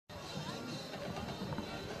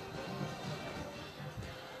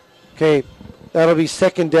Okay, that'll be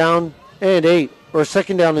 2nd down and 8. Or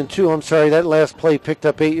 2nd down and 2. I'm sorry, that last play picked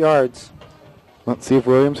up 8 yards. Let's see if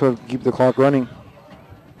Williams will keep the clock running.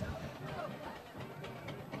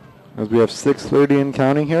 As we have 6:30 and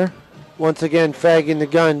counting here. Once again, fagging the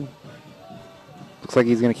gun. Looks like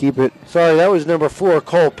he's going to keep it. Sorry, that was number 4,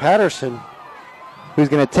 Cole Patterson. Who's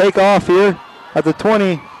going to take off here at the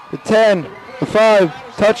 20, the 10, the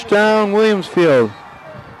 5. Touchdown, Williamsfield.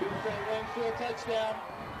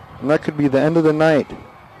 And that could be the end of the night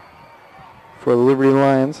for the Liberty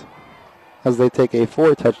Lions as they take a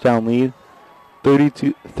 4-touchdown lead,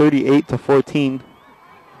 38-14.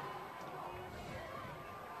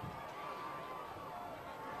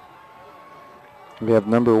 We have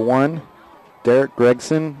number 1, Derek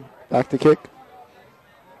Gregson, back to kick.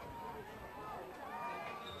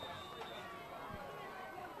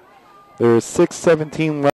 There is 6:17 left.